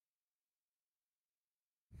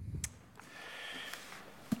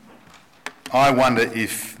I wonder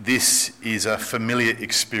if this is a familiar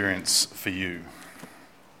experience for you.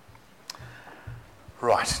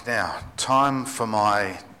 Right, now, time for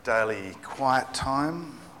my daily quiet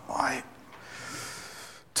time, my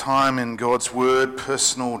time in God's Word,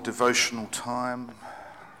 personal devotional time.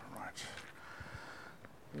 Right.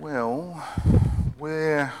 Well,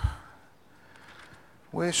 where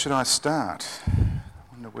should I start?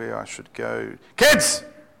 I wonder where I should go. Kids!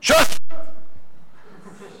 Shush!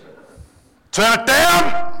 Turn it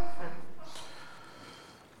down!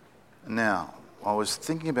 Now, I was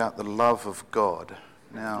thinking about the love of God.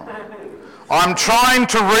 Now, I'm trying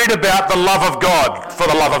to read about the love of God for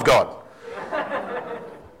the love of God.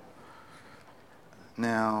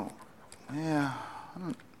 Now, yeah, I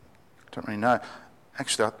don't really know.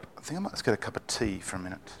 Actually, I think I might just get a cup of tea for a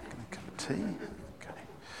minute. Get a cup of tea. Okay.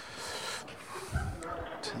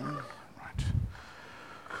 Tea, right.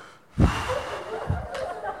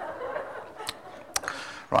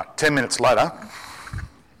 Right, 10 minutes later.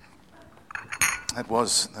 That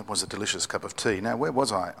was a delicious cup of tea. Now, where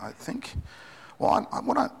was I? I think, well,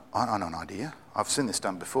 I know an idea. I've seen this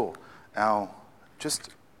done before. Hold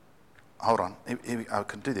on. I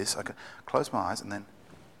can do this. I can close my eyes and then.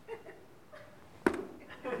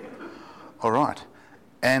 All right.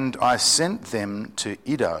 And I sent them to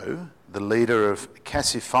Iddo, the leader of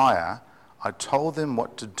Cassiphia. I told them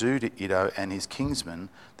what to do to Iddo and his kinsmen,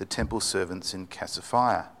 the temple servants in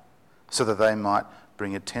Cassiphia, so that they might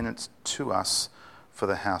bring attendants to us for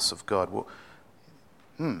the house of God. Well,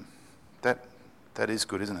 that is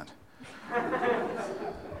good, isn't it?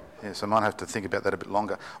 Yes, I might have to think about that a bit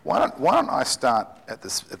longer. Why don't I start at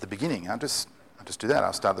the beginning? I'll just do that.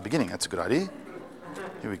 I'll start at the beginning. That's a good idea.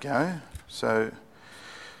 Here we go. So,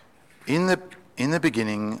 in the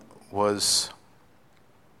beginning was.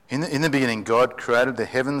 In the beginning, God created the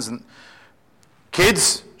heavens and...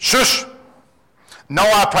 Kids, shush! No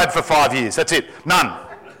iPad for 5 years. That's it. None.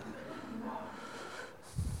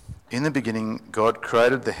 In the beginning, God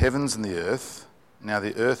created the heavens and the earth. Now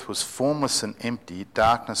the earth was formless and empty.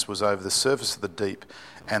 Darkness was over the surface of the deep,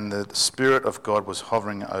 and the Spirit of God was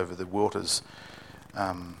hovering over the waters.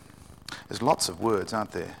 There's lots of words,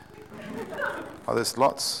 aren't there? Oh, there's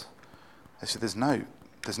lots. Actually,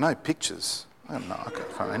 there's no pictures. I don't know. I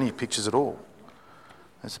can't find any pictures at all.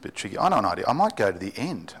 That's a bit tricky. I know an idea. I might go to the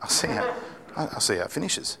end. I'll see how it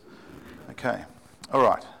finishes. Okay. All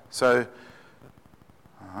right. So,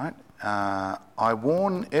 all right. I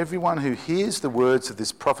warn everyone who hears the words of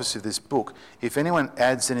this prophecy of this book, if anyone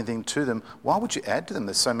adds anything to them, why would you add to them?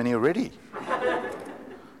 There's so many already.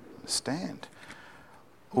 Understand?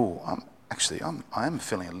 Oh, I am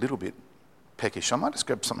feeling a little bit peckish. I might just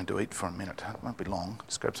grab something to eat for a minute. It won't be long.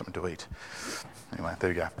 Just grab something to eat. Anyway,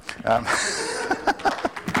 there we go.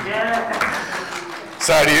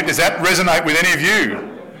 So does that resonate with any of you?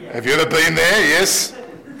 Have you ever been there? Yes?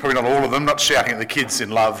 Probably not all of them, not shouting at the kids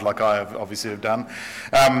in love like I obviously have done.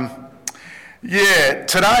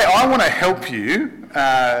 Today I want to help you.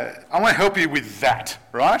 I want to help you with that,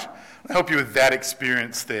 right? I'll help you with that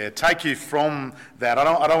experience there. Take you from that. I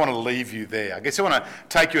don't want to leave you there. I guess I want to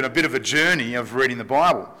take you on a bit of a journey of reading the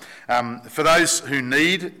Bible. For those who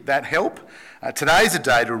need that help, today's a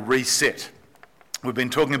day to reset. We've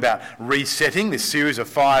been talking about resetting, this series of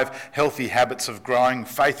 5 healthy habits of growing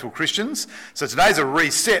faithful Christians. So today's a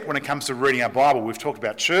reset when it comes to reading our Bible. We've talked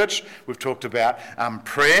about church, we've talked about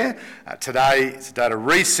prayer. Today is a day to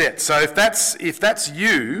reset. So if that's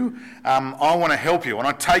you, I want to help you. I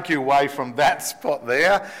want to take you away from that spot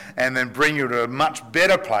there and then bring you to a much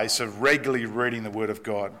better place of regularly reading the Word of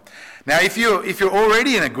God. Now, if you're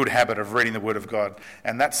already in a good habit of reading the Word of God,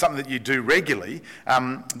 and that's something that you do regularly,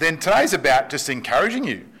 then today's about just encouraging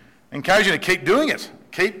you to keep doing it.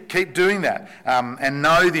 Keep doing that, and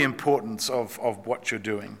know the importance of what you're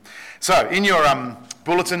doing. So, in your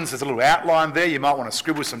bulletins, there's a little outline there. You might want to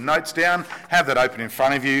scribble some notes down. Have that open in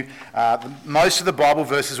front of you. Most of the Bible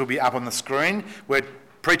verses will be up on the screen. We're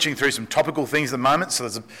preaching through some topical things at the moment, so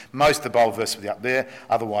most of the Bible verses will be up there.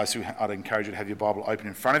 Otherwise, I'd encourage you to have your Bible open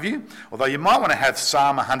in front of you. Although you might want to have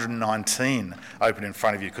Psalm 119 open in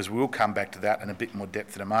front of you, because we'll come back to that in a bit more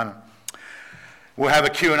depth in a moment. We'll have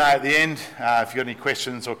a Q&A at the end. If you've got any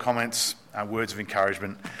questions or comments, words of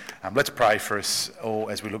encouragement, let's pray for us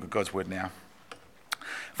all as we look at God's Word now.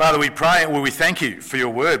 Father, we pray, we thank you for your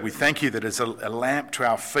Word. We thank you that it's a lamp to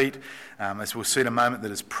our feet, as we'll see in a moment,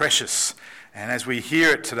 that is precious. And as we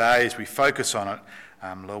hear it today, as we focus on it,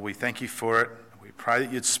 Lord, we thank you for it. We pray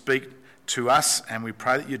that you'd speak to us, and we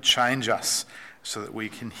pray that you'd change us so that we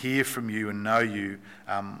can hear from you and know you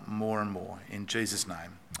more and more. In Jesus'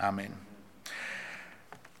 name, amen.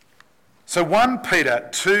 So 1 Peter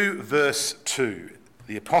 2 verse 2,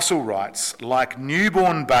 the apostle writes, "Like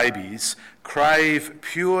newborn babies, crave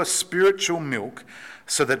pure spiritual milk,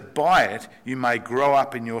 so that by it you may grow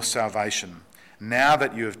up in your salvation, now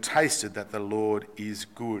that you have tasted that the Lord is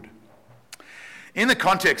good." In the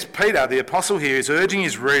context, Peter, the apostle here, is urging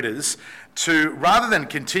his readers to, rather than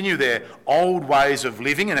continue their old ways of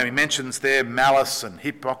living, and he mentions there malice and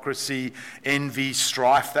hypocrisy, envy,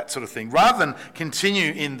 strife, that sort of thing, rather than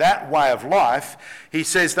continue in that way of life, he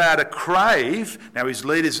says they are to crave. Now his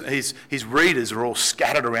readers are all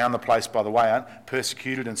scattered around the place, by the way, aren't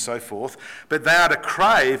persecuted and so forth, but they are to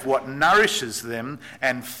crave what nourishes them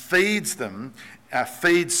and feeds them,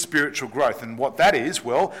 feeds spiritual growth. And what that is,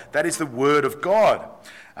 well, that is the Word of God.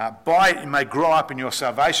 By it you may grow up in your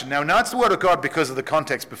salvation. Now, no, it's the Word of God because of the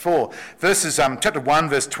context before. Chapter 1,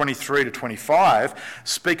 verse 23 to 25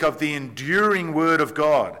 speak of the enduring Word of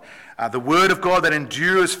God. The Word of God that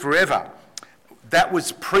endures forever. That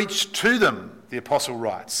was preached to them, the apostle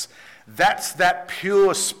writes. That's that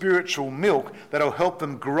pure spiritual milk that will help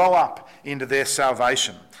them grow up into their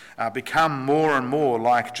salvation. Become more and more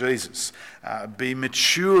like Jesus, be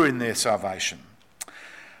mature in their salvation.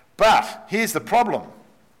 But here's the problem.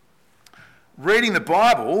 Reading the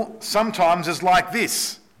Bible sometimes is like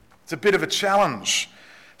this. It's a bit of a challenge.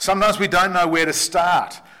 Sometimes we don't know where to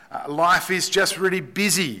start. Life is just really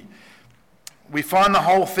busy. We find the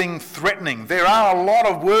whole thing threatening. There are a lot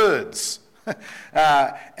of words.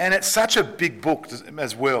 And it's such a big book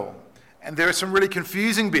as well. And there are some really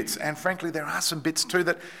confusing bits. And frankly, there are some bits too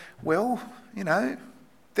that, well, they're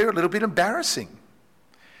a little bit embarrassing.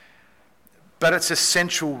 But it's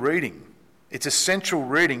essential reading. It's essential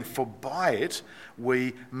reading, for by it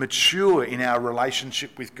we mature in our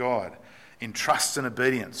relationship with God. In trust and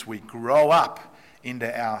obedience, we grow up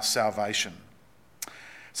into our salvation.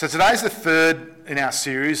 So today's the third in our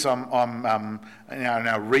series, in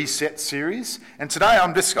our Reset series. And today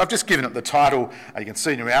I've just given it the title, you can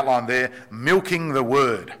see in your outline there, Milking the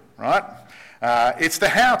Word, right? It's the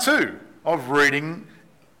how-to of reading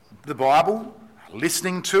the Bible,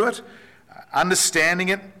 listening to it, understanding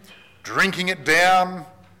it, drinking it down,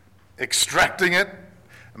 extracting it,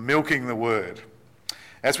 milking the Word.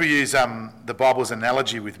 As we use the Bible's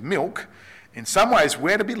analogy with milk, in some ways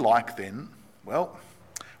we're to be like then, well,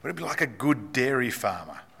 we're to be like a good dairy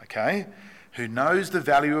farmer, okay, who knows the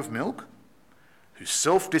value of milk, who's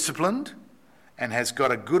self-disciplined, and has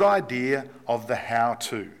got a good idea of the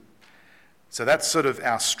how-to. So that's sort of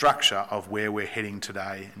our structure of where we're heading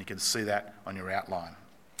today, and you can see that on your outline.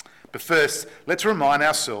 But first, let's remind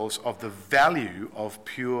ourselves of the value of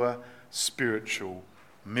pure spiritual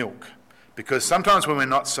milk. Because sometimes when we're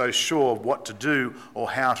not so sure what to do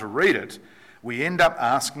or how to read it, we end up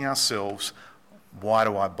asking ourselves, why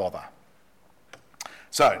do I bother?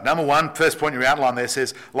 So, number one, first point in your outline there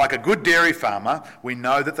says, like a good dairy farmer, we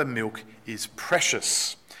know that the milk is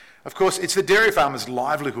precious. Of course, it's the dairy farmer's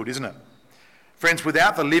livelihood, isn't it? Friends,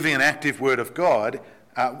 without the living and active Word of God,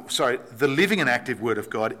 the living and active Word of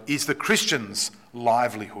God is the Christian's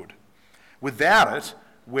livelihood. Without it,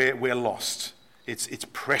 we're lost. It's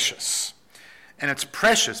precious. And it's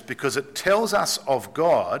precious because it tells us of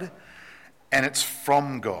God and it's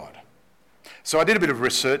from God. So I did a bit of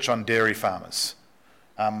research on dairy farmers.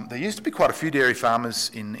 There used to be quite a few dairy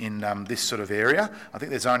farmers in this sort of area. I think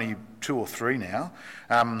there's only 2 or 3 now.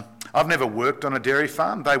 I've never worked on a dairy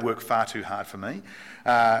farm. They work far too hard for me.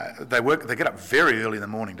 They get up very early in the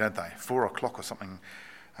morning, don't they? 4 o'clock or something.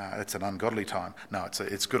 It's an ungodly time. No,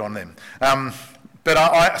 it's good on them. But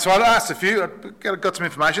I asked a few. I got some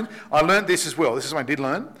information. I learnt this as well. This is what I did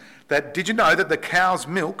learn. Did you know that the cow's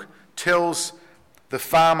milk tells the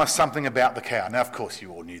farmer something about the cow? Now, of course,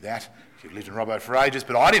 you all knew that. You've lived in Robbo for ages,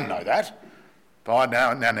 but I didn't know that. But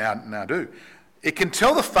I now do. It can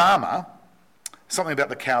tell the farmer something about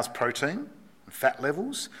the cow's protein, fat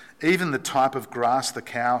levels, even the type of grass the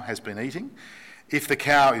cow has been eating, if the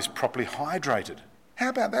cow is properly hydrated. How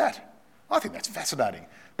about that? I think that's fascinating.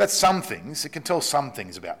 That's some things. It can tell some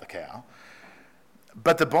things about the cow.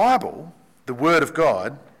 But the Bible, the Word of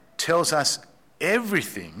God, tells us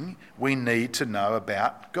everything we need to know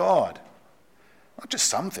about God. Not just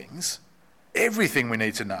some things. Everything we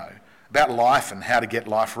need to know about life and how to get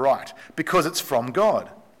life right, because it's from God.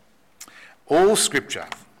 All Scripture,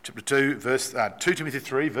 chapter 2 Timothy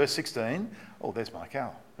 3, verse 16. Oh, there's my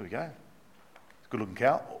cow. There we go. Good-looking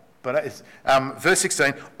cow. But verse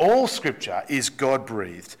 16, all Scripture is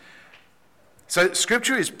God-breathed. So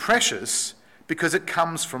Scripture is precious because it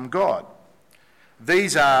comes from God.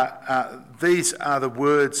 These are the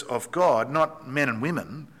words of God, not men and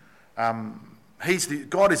women.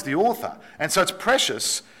 God is the author. And so it's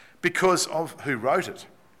precious because of who wrote it.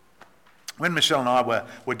 When Michelle and I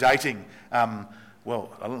were dating, a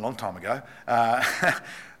long time ago,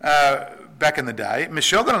 back in the day,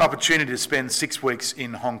 Michelle got an opportunity to spend 6 weeks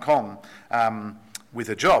in Hong Kong with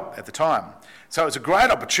a job at the time. So it was a great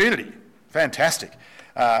opportunity, fantastic.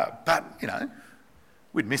 But,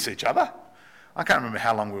 we'd miss each other. I can't remember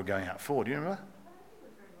how long we were going out for. Do you remember?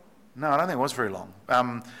 No, I don't think it was very long.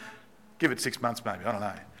 Give it 6 months maybe, I don't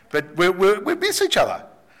know. But we'd miss each other.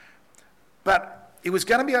 But it was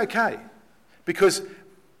going to be okay because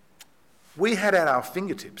we had at our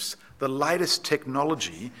fingertips the latest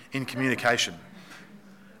technology in communication.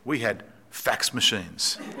 We had fax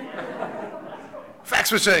machines.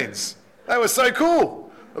 Fax machines. They were so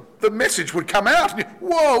cool. The message would come out. And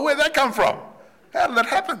whoa, where'd that come from? How did that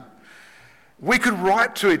happen? We could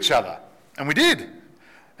write to each other, and we did.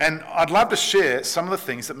 And I'd love to share some of the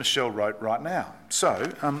things that Michelle wrote right now.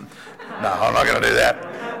 So, no, I'm not going to do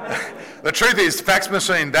that. The truth is, fax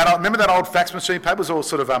machine, remember that old fax machine paper was all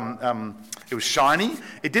sort of, it was shiny.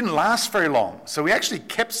 It didn't last very long. So we actually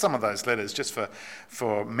kept some of those letters just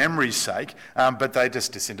for memory's sake, but they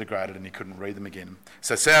just disintegrated and you couldn't read them again.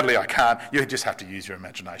 So sadly, I can't. You just have to use your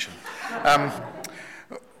imagination.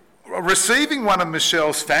 Receiving one of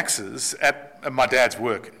Michelle's faxes at my dad's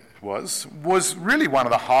work was really one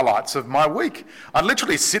of the highlights of my week. I'd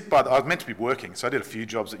literally I was meant to be working, so I did a few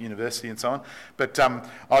jobs at university and so on, but I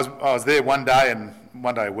was there one day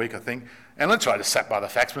a week, I think, and literally I just sat by the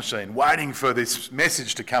fax machine waiting for this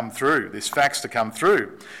message to come through, this fax to come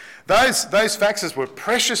through. Those faxes were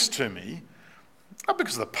precious to me, not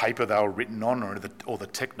because of the paper they were written on or the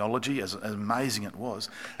technology, as amazing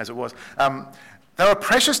as it was. They were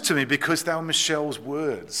precious to me because they were Michelle's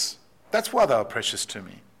words. That's why they were precious to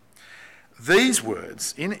me. These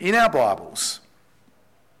words in our Bibles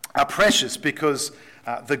are precious because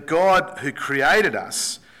the God who created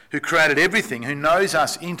us, who created everything, who knows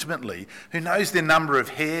us intimately, who knows the number of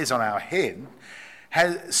hairs on our head,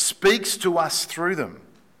 speaks to us through them.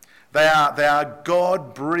 They are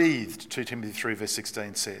God-breathed, 2 Timothy 3 verse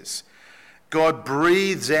 16 says. God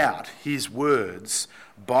breathes out his words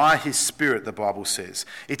by his Spirit, the Bible says.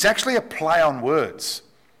 It's actually a play on words.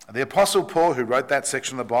 The Apostle Paul, who wrote that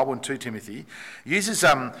section of the Bible in 2 Timothy, uses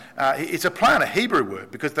it's a play on a Hebrew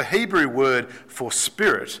word because the Hebrew word for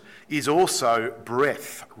spirit is also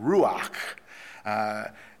breath, ruach.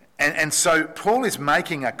 And so Paul is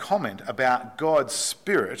making a comment about God's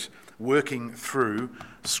Spirit working through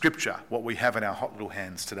Scripture, what we have in our hot little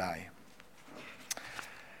hands today.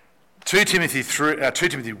 2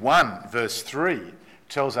 Timothy 1 verse 3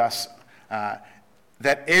 tells us that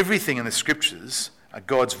everything in the Scriptures,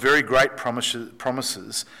 God's very great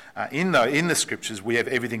promises, in the Scriptures, we have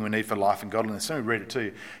everything we need for life and godliness. Let me read it to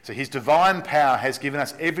you. So his divine power has given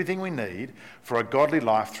us everything we need for a godly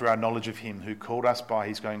life through our knowledge of him who called us by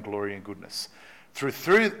his own glory and goodness. Through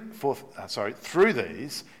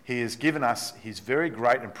these, he has given us his very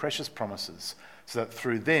great and precious promises, so that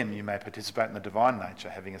through them you may participate in the divine nature,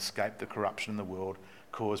 having escaped the corruption in the world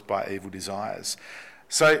caused by evil desires.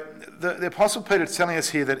 So the Apostle Peter is telling us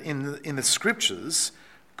here that in the Scriptures,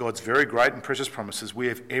 God's very great and precious promises, we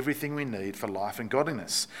have everything we need for life and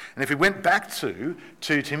godliness. And if we went back to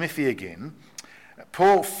 2 Timothy again,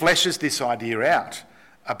 Paul fleshes this idea out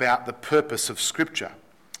about the purpose of Scripture.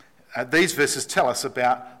 These verses tell us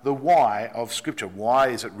about the why of Scripture. Why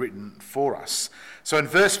is it written for us? So in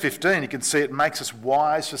verse 15, you can see it makes us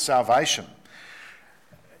wise for salvation.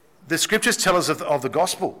 The Scriptures tell us of the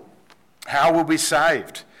gospel. How we'll be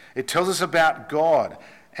saved. It tells us about God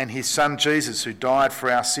and his Son Jesus, who died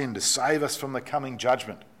for our sin to save us from the coming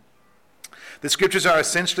judgment. The Scriptures are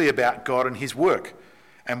essentially about God and his work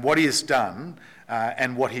and what he has done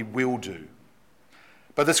and what he will do.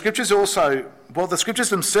 But the Scriptures the Scriptures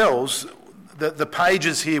themselves, the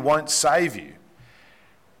pages here won't save you.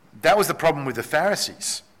 That was the problem with the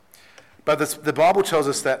Pharisees. But the Bible tells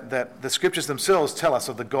us that the Scriptures themselves tell us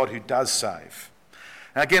of the God who does save.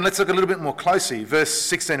 Now again, let's look a little bit more closely. Verse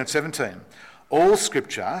 16 and 17. All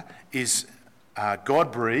Scripture is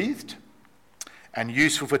God-breathed and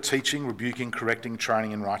useful for teaching, rebuking, correcting,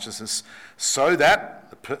 training in righteousness, so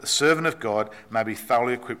that the servant of God may be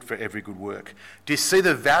thoroughly equipped for every good work. Do you see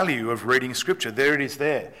the value of reading Scripture? There it is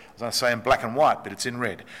there. I was going to say in black and white, but it's in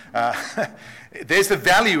red. There's the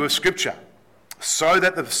value of Scripture, so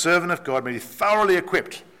that the servant of God may be thoroughly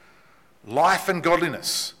equipped. Life and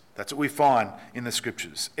godliness. That's what we find in the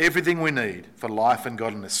Scriptures. Everything we need for life and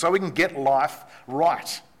godliness, so we can get life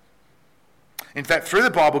right. In fact, through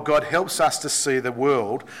the Bible, God helps us to see the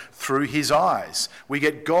world through his eyes. We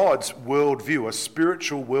get God's worldview, a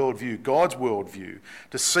spiritual worldview, God's worldview,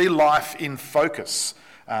 to see life in focus,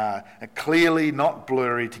 clearly, not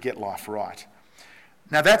blurry, to get life right.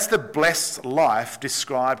 Now that's the blessed life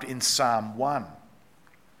described in Psalm 1.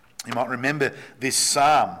 You might remember this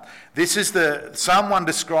psalm. Psalm 1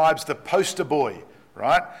 describes the poster boy,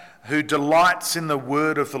 right, who delights in the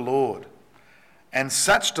word of the Lord. And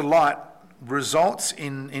such delight results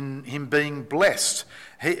in him being blessed.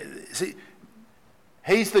 He's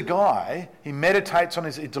the guy, he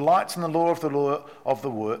delights in the law of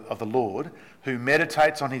the Lord, who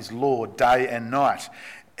meditates on his law day and night.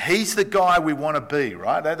 He's the guy we want to be,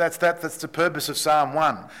 right? That's the purpose of Psalm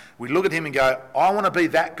 1. We look at him and go, I want to be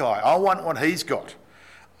that guy. I want what he's got.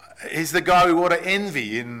 He's the guy we ought to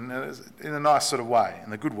envy in a nice sort of way,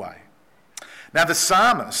 in a good way. Now the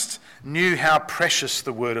psalmist knew how precious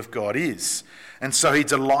the word of God is, and so he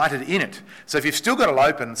delighted in it. So if you've still got it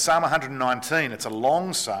open, Psalm 119, it's a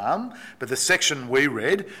long psalm, but the section we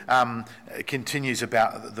read continues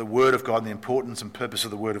about the word of God and the importance and purpose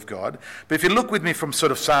of the word of God. But if you look with me from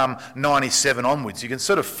sort of Psalm 97 onwards, you can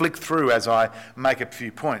sort of flick through as I make a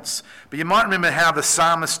few points. But you might remember how the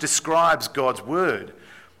psalmist describes God's word,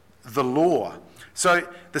 the law. So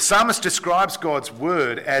the psalmist describes God's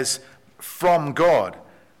word as from God.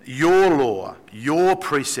 Your law, your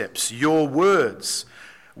precepts, your words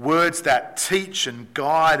that teach and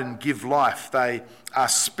guide and give life. They are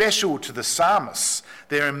special to the psalmist.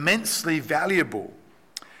 They're immensely valuable.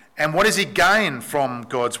 And what does he gain from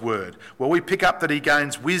God's word? Well, we pick up that he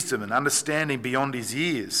gains wisdom and understanding beyond his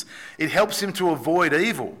years. It helps him to avoid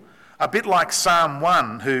evil. A bit like Psalm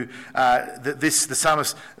 1, who the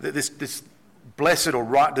psalmist, this blessed or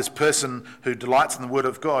right, this person who delights in the word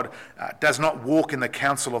of God does not walk in the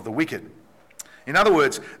counsel of the wicked. In other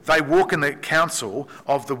words, they walk in the counsel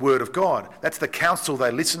of the word of God. That's the counsel they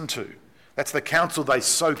listen to. That's the counsel they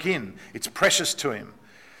soak in. It's precious to him.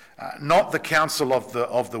 Not the counsel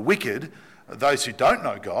of the wicked, those who don't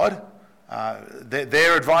know God.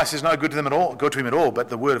 Their advice is no good to them at all, good to him at all, but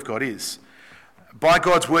the word of God is. By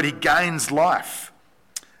God's word, he gains life.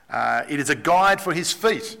 It is a guide for his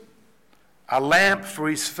feet. A lamp for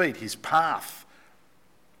his feet, his path.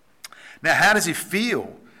 Now, how does he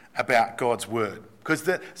feel about God's word? Because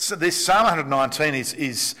this Psalm 119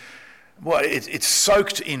 it's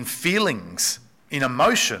soaked in feelings, in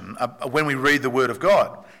emotion when we read the word of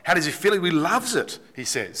God. How does he feel? He loves it, he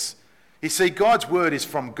says. You see, God's word is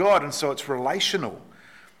from God, and so it's relational.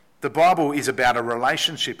 The Bible is about a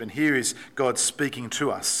relationship, and here is God speaking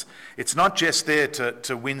to us. It's not just there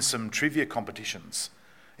to win some trivia competitions.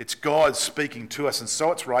 It's God speaking to us, and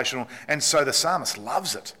so it's relational, and so the psalmist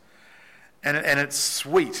loves it. And it's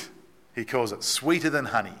sweet, he calls it, sweeter than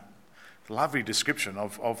honey. Lovely description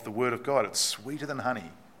of the word of God. It's sweeter than honey.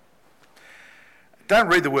 Don't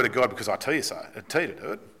read the word of God because I tell you so. I tell you to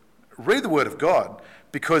do it. Read the word of God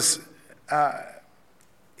because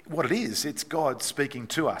what it is, it's God speaking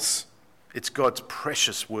to us. It's God's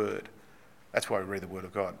precious word. That's why we read the word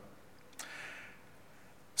of God.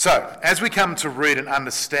 So, as we come to read and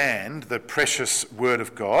understand the precious word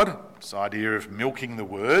of God, this idea of milking the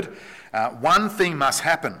word, one thing must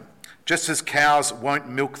happen. Just as cows won't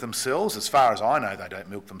milk themselves, as far as I know they don't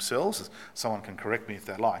milk themselves. Someone can correct me if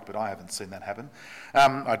they like, but I haven't seen that happen.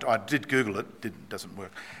 I did Google it, doesn't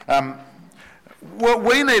work. Well,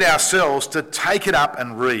 we need ourselves to take it up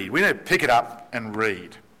and read. We need to pick it up and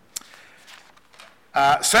read.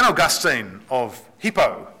 St. Augustine of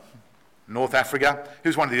Hippo, North Africa, he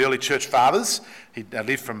was one of the early church fathers. He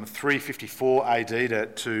lived from 354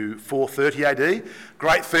 AD to 430 AD.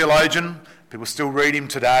 Great theologian. People still read him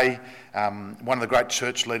today. One of the great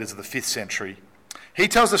church leaders of the 5th century. He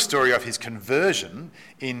tells the story of his conversion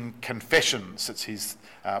in Confessions. It's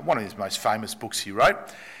one of his most famous books he wrote.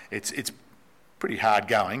 It's pretty hard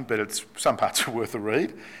going, but some parts are worth a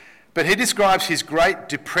read. But he describes his great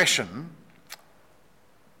depression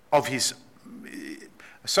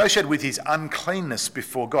associated with his uncleanness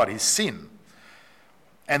before God, his sin,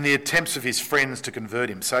 and the attempts of his friends to convert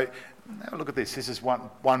him. So have a look at this. This is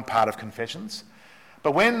one part of Confessions.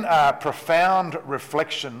 But when profound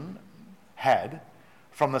reflection had,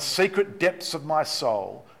 from the secret depths of my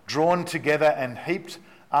soul, drawn together and heaped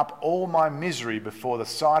up all my misery before the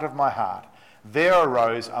sight of my heart, there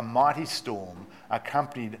arose a mighty storm,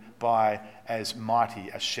 accompanied by as mighty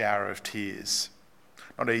a shower of tears.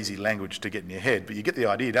 Not easy language to get in your head, but you get the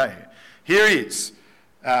idea, don't you? Here he is.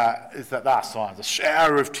 Is that last line, a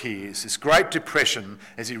shower of tears, this great depression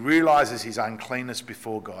as he realises his uncleanness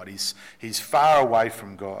before God. He's far away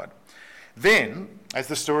from God. Then, as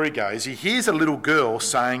the story goes, he hears a little girl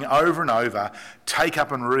saying over and over, take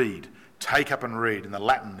up and read, take up and read. In the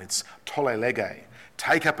Latin, it's tolle lege,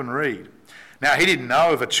 take up and read. Now, he didn't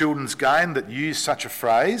know of a children's game that used such a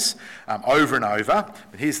phrase over and over.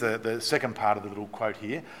 But here's the second part of the little quote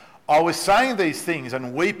here. I was saying these things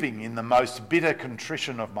and weeping in the most bitter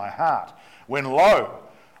contrition of my heart, when lo,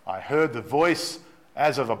 I heard the voice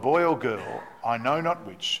as of a boy or girl, I know not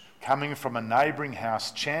which, coming from a neighbouring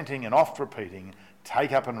house, chanting and oft repeating,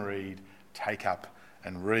 take up and read, take up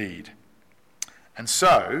and read. And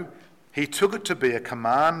so he took it to be a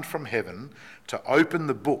command from heaven to open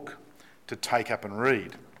the book, to take up and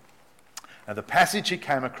read. Now the passage he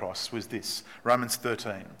came across was this, Romans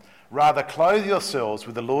 13. Rather clothe yourselves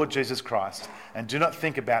with the Lord Jesus Christ and do not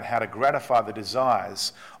think about how to gratify the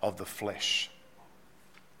desires of the flesh.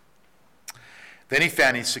 Then he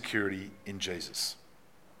found his security in Jesus.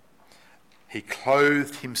 He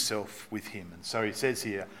clothed himself with him. And so he says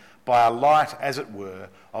here, by a light, as it were,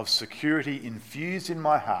 of security infused in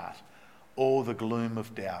my heart, all the gloom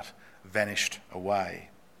of doubt vanished away.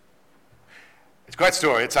 It's a great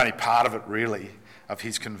story. It's only part of it, really, of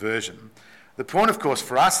his conversion. The point, of course,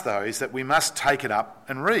 for us, though, is that we must take it up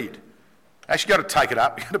and read. Actually, you've got to take it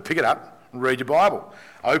up. You've got to pick it up and read your Bible.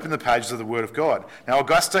 Open the pages of the Word of God. Now,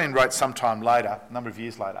 Augustine wrote sometime later, a number of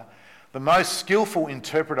years later, the most skillful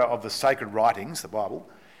interpreter of the sacred writings, the Bible,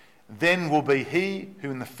 then will be he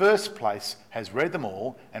who in the first place has read them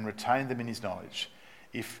all and retained them in his knowledge,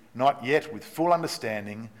 if not yet with full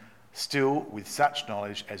understanding, still with such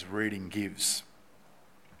knowledge as reading gives.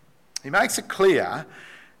 He makes it clear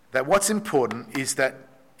that what's important is that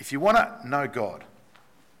if you want to know God,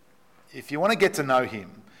 if you want to get to know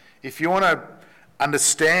him, if you want to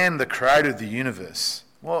understand the creator of the universe,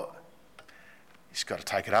 well, you've just got to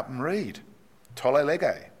take it up and read. Tolle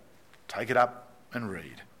lege. Take it up and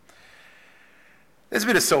read. There's a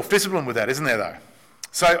bit of self-discipline with that, isn't there, though?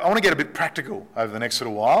 So I want to get a bit practical over the next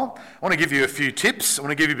little while. I want to give you a few tips. I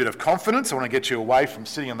want to give you a bit of confidence. I want to get you away from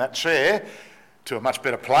sitting in that chair to a much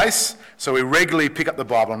better place, so we regularly pick up the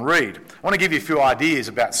Bible and read. I want to give you a few ideas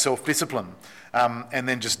about self-discipline, and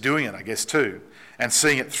then just doing it, I guess, too, and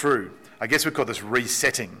seeing it through. I guess we call this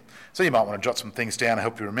resetting. So you might want to jot some things down to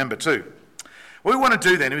help you remember too. What we want to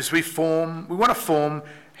do then is we want to form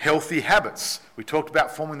healthy habits. We talked about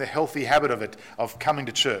forming the healthy habit of coming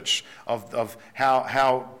to church, of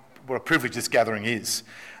how what a privilege this gathering is.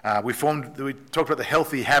 We talked about the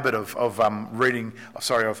healthy habit of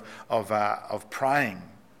praying.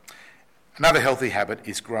 Another healthy habit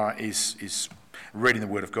is reading the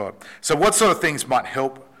Word of God. So what sort of things might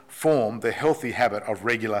help form the healthy habit of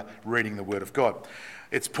regular reading the Word of God?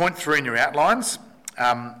 It's point 3 in your outlines.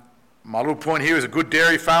 My little point here is a good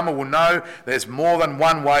dairy farmer will know there's more than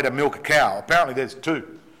one way to milk a cow. Apparently there's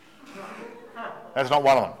 2. That's not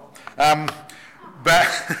one of them.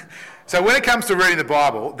 So when it comes to reading the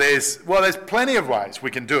Bible, there's plenty of ways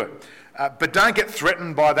we can do it. But don't get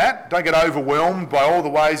threatened by that. Don't get overwhelmed by all the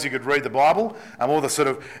ways you could read the Bible.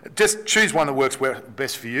 Just choose one that works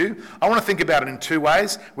best for you. I want to think about it in 2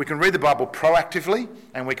 ways. We can read the Bible proactively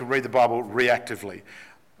and we can read the Bible reactively.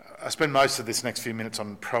 I spend most of this next few minutes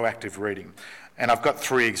on proactive reading, and I've got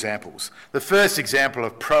 3 examples. The first example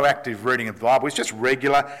of proactive reading of the Bible is just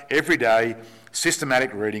regular, everyday,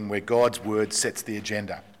 systematic reading where God's Word sets the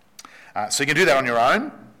agenda. So you can do that on your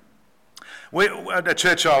own. At a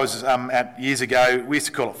church I was at years ago, we used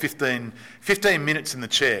to call it 15 minutes in the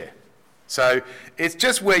chair. So it's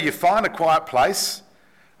just where you find a quiet place,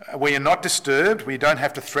 where you're not disturbed, where you don't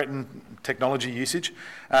have to threaten technology usage,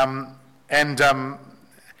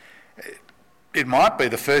 it might be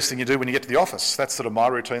the first thing you do when you get to the office. That's sort of my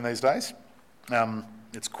routine these days.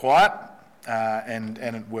 It's quiet and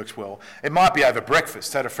it works well. It might be over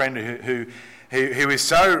breakfast. I had a friend who is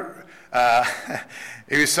so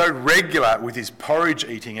regular with his porridge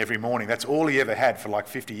eating every morning. That's all he ever had for like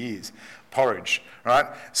 50 years, porridge, right?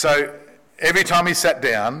 So every time he sat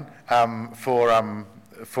down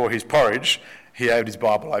for his porridge, he had his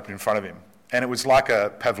Bible open in front of him. And it was like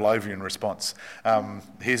a Pavlovian response.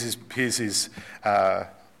 Here's his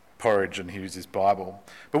porridge and here's his Bible.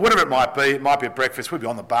 But whatever it might be at breakfast, we'd be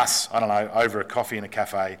on the bus, I don't know, over a coffee in a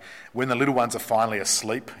cafe, when the little ones are finally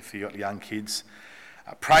asleep, if you've got young kids.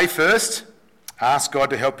 Pray first, ask God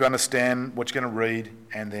to help you understand what you're going to read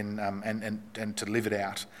and then and to live it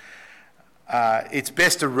out. It's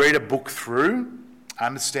best to read a book through,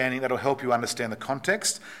 understanding that'll help you understand the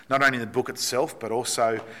context, not only in the book itself, but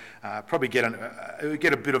also probably get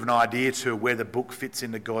a bit of an idea to where the book fits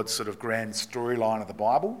into God's sort of grand storyline of the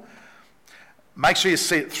Bible. Make sure you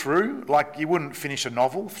see it through, like you wouldn't finish a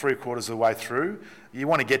novel 3/4 of the way through. You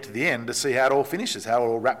want to get to the end to see how it all finishes, how it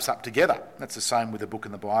all wraps up together. That's the same with the book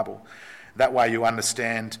in the Bible. That way you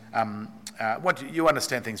understand you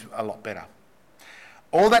understand things a lot better.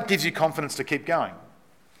 All that gives you confidence to keep going.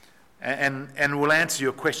 And will answer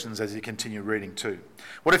your questions as you continue reading too.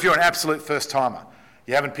 What if you're an absolute first-timer?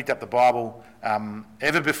 You haven't picked up the Bible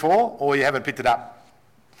ever before, or you haven't picked it up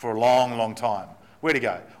for a long, long time. Where to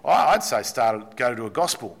go? I'd say go to a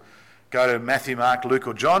gospel. Go to Matthew, Mark, Luke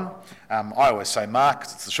or John. I always say Mark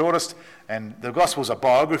because it's the shortest. And the Gospels are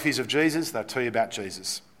biographies of Jesus. They'll tell you about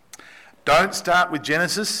Jesus. Don't start with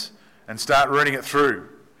Genesis and start reading it through.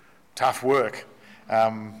 Tough work.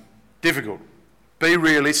 Difficult. Be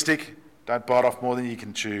realistic. Don't bite off more than you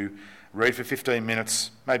can chew. Read for 15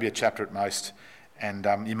 minutes, maybe a chapter at most. And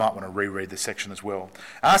you might want to reread this section as well.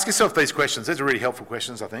 Ask yourself these questions. These are really helpful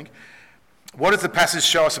questions, I think. What does the passage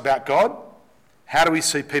show us about God? How do we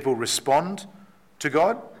see people respond to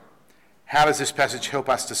God? How does this passage help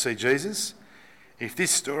us to see Jesus? If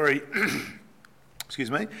this story,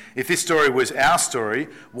 if this story was our story,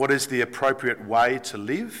 what is the appropriate way to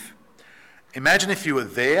live? Imagine if you were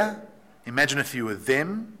there. Imagine if you were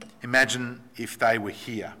them. Imagine if they were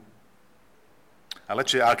here. I'll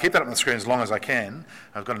keep that up on the screen as long as I can.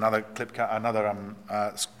 I've got another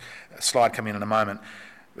slide coming in a moment.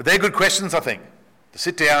 But they're good questions, I think. To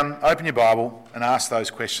sit down, open your Bible and ask those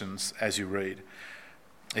questions as you read.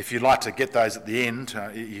 If you'd like to get those at the end,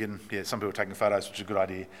 you can. Yeah, some people are taking photos, which is a good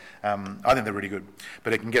idea. I think they're really good,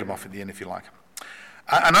 but you can get them off at the end if you like.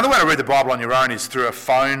 Another way to read the Bible on your own is through a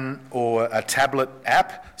phone or a tablet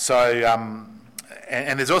app. So,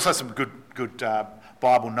 and there's also some good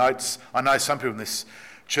Bible notes. I know some people in this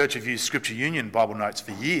church have used Scripture Union Bible notes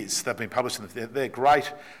for years. They've been published, they're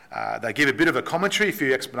great. They give a bit of a commentary, a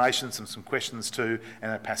few explanations and some questions too,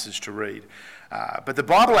 and a passage to read. But the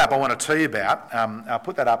Bible app I want to tell you about, I'll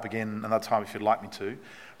put that up again another time if you'd like me to.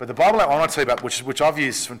 But the Bible app I want to tell you about, which I've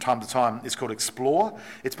used from time to time, is called Explore.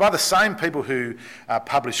 It's by the same people who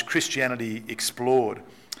publish Christianity Explored.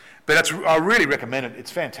 But I really recommend it.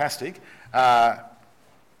 It's fantastic.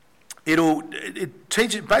 It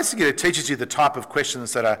teaches you the type of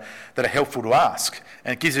questions that are helpful to ask,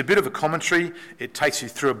 and it gives you a bit of a commentary. It takes you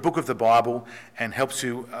through a book of the Bible and helps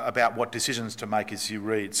you about what decisions to make as you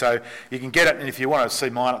read. So you can get it, and if you want to see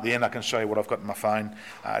mine at the end, I can show you what I've got on my phone.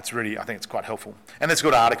 I think it's quite helpful, and there's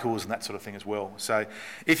good articles and that sort of thing as well. So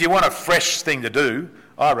if you want a fresh thing to do,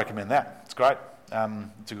 I recommend that. It's great.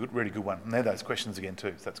 It's a really good one, and there are those questions again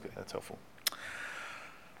too. So that's good. That's helpful.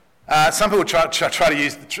 Some people try to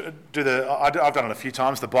I've done it a few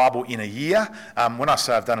times, the Bible in a year. When I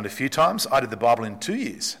say I've done it a few times, I did the Bible in 2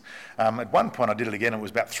 years. At one point I did it again, it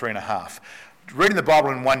was about 3.5. Reading the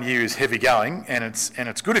Bible in 1 year is heavy going, and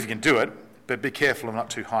it's good if you can do it, but be careful of not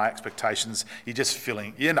too high expectations. You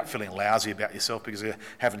end up feeling lousy about yourself because you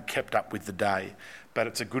haven't kept up with the day. But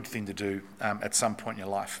it's a good thing to do at some point in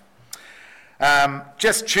your life.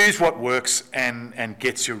 Just choose what works and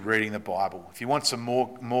gets you reading the Bible. If you want some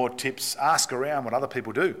more tips, ask around what other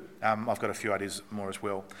people do. I've got a few ideas more as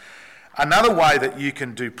well. Another way that you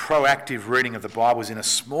can do proactive reading of the Bible is in a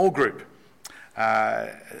small group.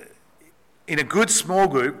 In a good small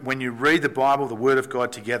group, when you read the Bible, the Word of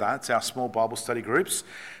God together, it's our small Bible study groups,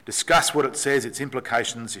 discuss what it says, its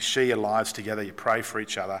implications, you share your lives together, you pray for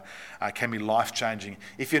each other, can be life-changing.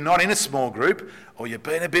 If you're not in a small group, or you've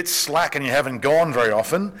been a bit slack and you haven't gone very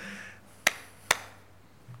often,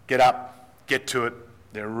 get up, get to it,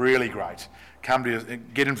 they're really great.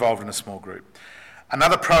 Get involved in a small group.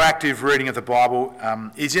 Another proactive reading of the Bible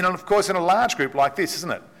is, in a large group like this,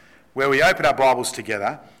 isn't it? Where we open our Bibles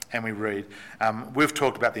together and we read. We've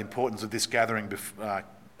talked about the importance of this gathering a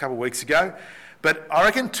couple of weeks ago, but I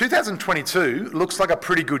reckon 2022 looks like a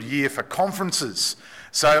pretty good year for conferences.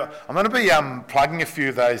 So I'm going to be plugging a few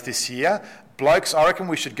of those this year. Blokes, I reckon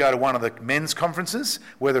we should go to one of the men's conferences,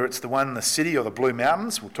 whether it's the one in the city or the Blue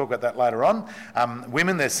Mountains. We'll talk about that later on.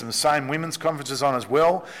 Women, there's some same women's conferences on as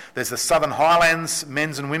well. There's the Southern Highlands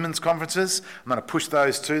men's and women's conferences. I'm going to push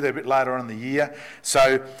those too. They're a bit later on in the year.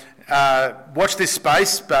 So watch this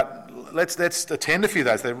space, but let's attend a few of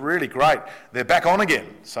those. They're really great. They're back on again,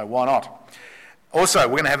 so why not? Also,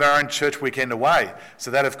 we're going to have our own church weekend away.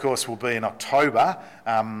 So that, of course, will be in October,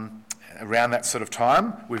 around that sort of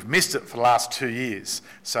time. We've missed it for the last 2 years,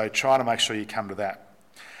 so try to make sure you come to that.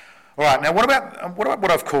 All right, now what about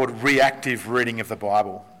what I've called reactive reading of the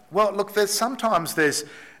Bible? Well, look, sometimes you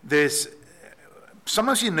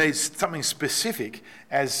need something specific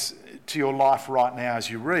as to your life right now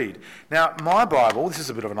as you read. Now, my Bible, this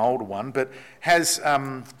is a bit of an older one, but has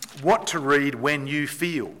what to read when you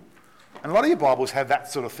feel. And a lot of your Bibles have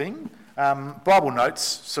that sort of thing. Bible notes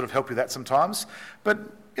sort of help you with that sometimes. But,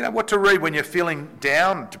 what to read when you're feeling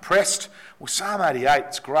down, depressed. Well, Psalm 88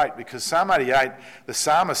 is great because Psalm 88, the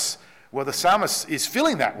psalmist is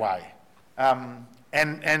feeling that way.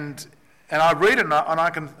 And I read it, and I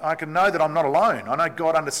can know that I'm not alone. I know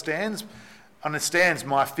God understands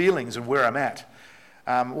my feelings and where I'm at.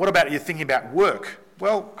 What about you thinking about work?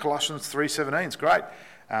 Well, Colossians 3:17 is great.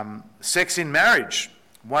 Sex in marriage,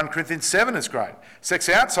 1 Corinthians 7 is great. Sex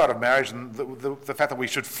outside of marriage and the fact that we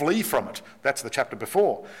should flee from it, that's the chapter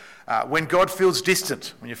before. When God feels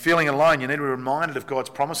distant, when you're feeling alone, you need to be reminded of God's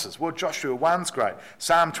promises. Well, Joshua 1's great.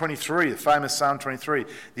 Psalm 23, the famous Psalm 23.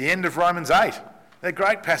 The end of Romans 8. They're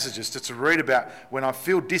great passages just to read about when I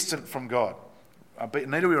feel distant from God. I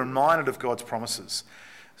need to be reminded of God's promises.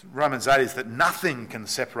 Romans 8 is that nothing can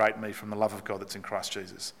separate me from the love of God that's in Christ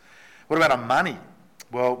Jesus. What about on money?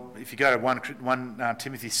 Well, if you go to 1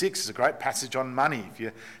 Timothy 6, it's a great passage on money. If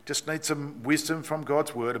you just need some wisdom from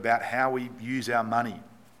God's word about how we use our money.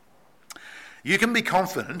 You can be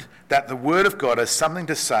confident that the word of God has something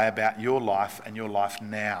to say about your life and your life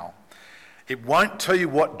now. It won't tell you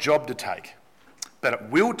what job to take, but it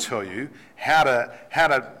will tell you how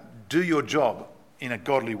to do your job in a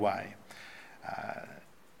godly way.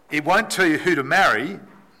 It won't tell you who to marry,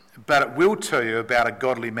 but it will tell you about a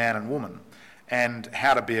godly man and woman and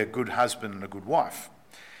how to be a good husband and a good wife.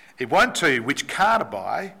 It won't tell you which car to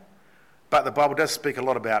buy, but the Bible does speak a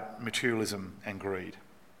lot about materialism and greed.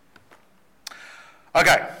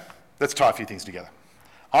 Okay, let's tie a few things together.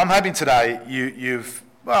 I'm hoping today you've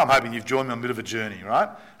joined me on a bit of a journey, right?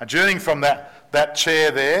 A journey from that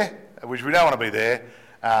chair there, which we don't want to be there,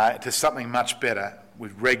 to something much better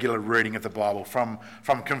with regular reading of the Bible, from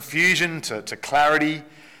confusion to clarity,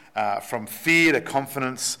 from fear to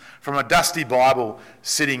confidence, from a dusty Bible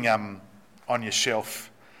sitting on your shelf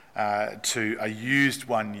to a used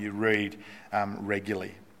one you read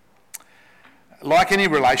regularly. Like any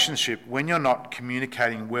relationship, when you're not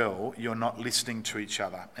communicating well, you're not listening to each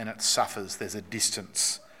other and it suffers. There's a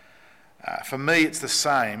distance. For me, it's the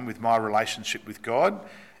same with my relationship with God.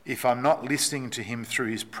 If I'm not listening to him through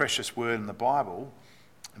his precious word in the Bible,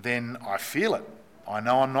 then I feel it. I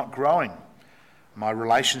know I'm not growing. My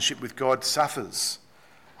relationship with God suffers.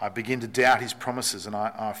 I begin to doubt his promises and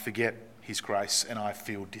I forget his grace and I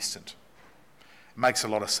feel distant. It makes a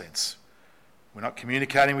lot of sense. We're not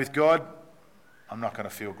communicating with God. I'm not going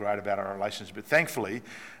to feel great about our relationship. But thankfully,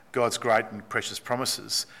 God's great and precious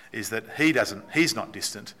promises is that he's not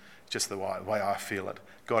distant, just the way I feel it.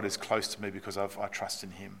 God is close to me because I trust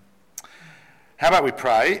in him. How about we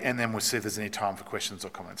pray and then we'll see if there's any time for questions or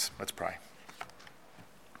comments. Let's pray.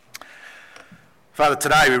 Father,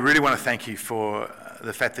 today we really want to thank you for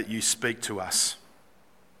the fact that you speak to us.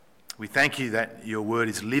 We thank you that your word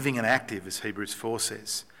is living and active, as Hebrews 4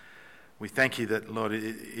 says. We thank you that, Lord, it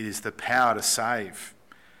is the power to save.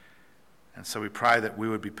 And so we pray that we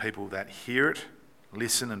would be people that hear it,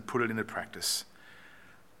 listen and put it into practice.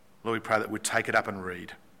 Lord, we pray that we'd take it up and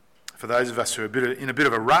read. For those of us who are in a bit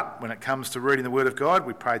of a rut when it comes to reading the Word of God,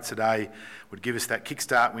 we pray today would give us that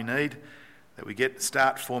kickstart we need, that we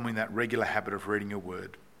start forming that regular habit of reading your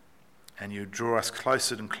Word. And you draw us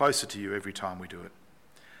closer and closer to you every time we do it.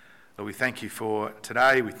 Lord, we thank you for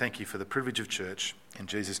today. We thank you for the privilege of church. In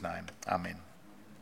Jesus' name, amen.